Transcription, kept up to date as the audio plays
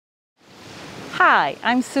Hi,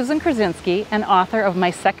 I'm Susan Krasinski and author of my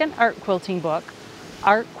second art quilting book,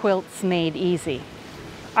 Art Quilts Made Easy.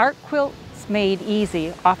 Art Quilts Made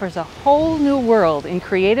Easy offers a whole new world in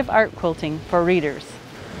creative art quilting for readers.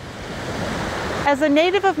 As a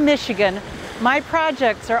native of Michigan, my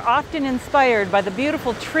projects are often inspired by the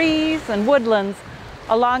beautiful trees and woodlands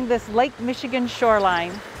along this Lake Michigan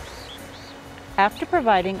shoreline. After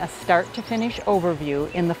providing a start-to-finish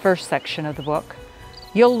overview in the first section of the book,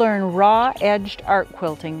 you'll learn raw-edged art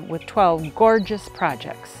quilting with 12 gorgeous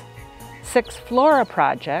projects, 6 flora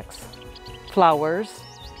projects, flowers,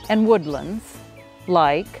 and woodlands,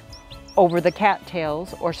 like Over the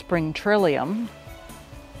Cattails or Spring Trillium,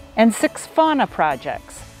 and 6 fauna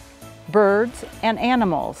projects, birds and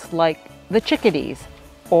animals like the chickadees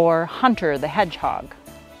or Hunter the hedgehog.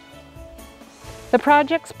 The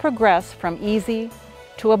projects progress from easy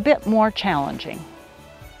to a bit more challenging.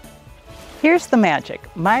 Here's the magic.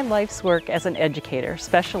 My life's work as an educator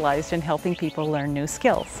specialized in helping people learn new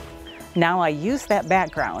skills. Now I use that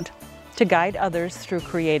background to guide others through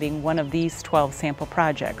creating one of these 12 sample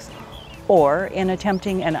projects, or in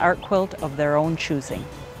attempting an art quilt of their own choosing.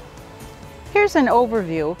 Here's an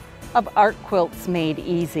overview of Art Quilts Made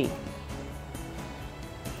Easy.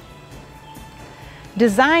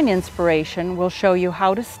 Design inspiration will show you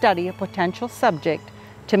how to study a potential subject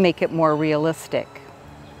to make it more realistic.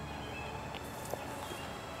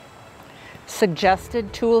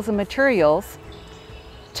 Suggested tools and materials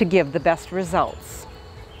to give the best results.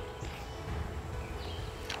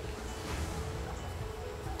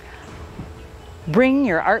 Bring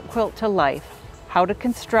your art quilt to life. How to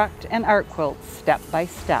construct an art quilt step by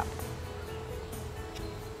step.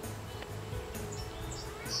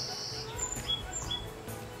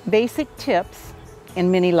 Basic tips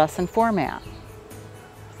in mini lesson format.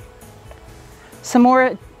 Some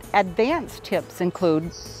more advanced tips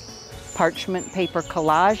include parchment paper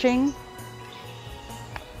collaging,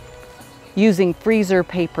 using freezer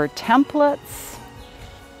paper templates,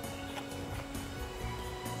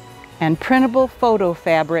 and printable photo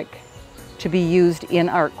fabric to be used in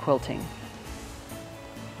art quilting.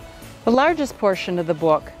 The largest portion of the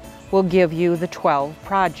book will give you the 12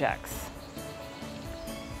 projects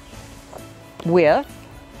with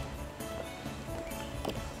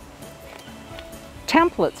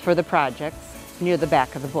templates for the projects near the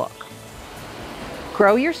back of the book.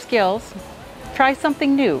 Grow your skills, try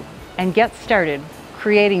something new, and get started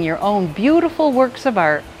creating your own beautiful works of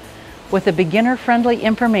art with the beginner-friendly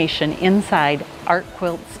information inside Art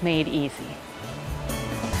Quilts Made Easy.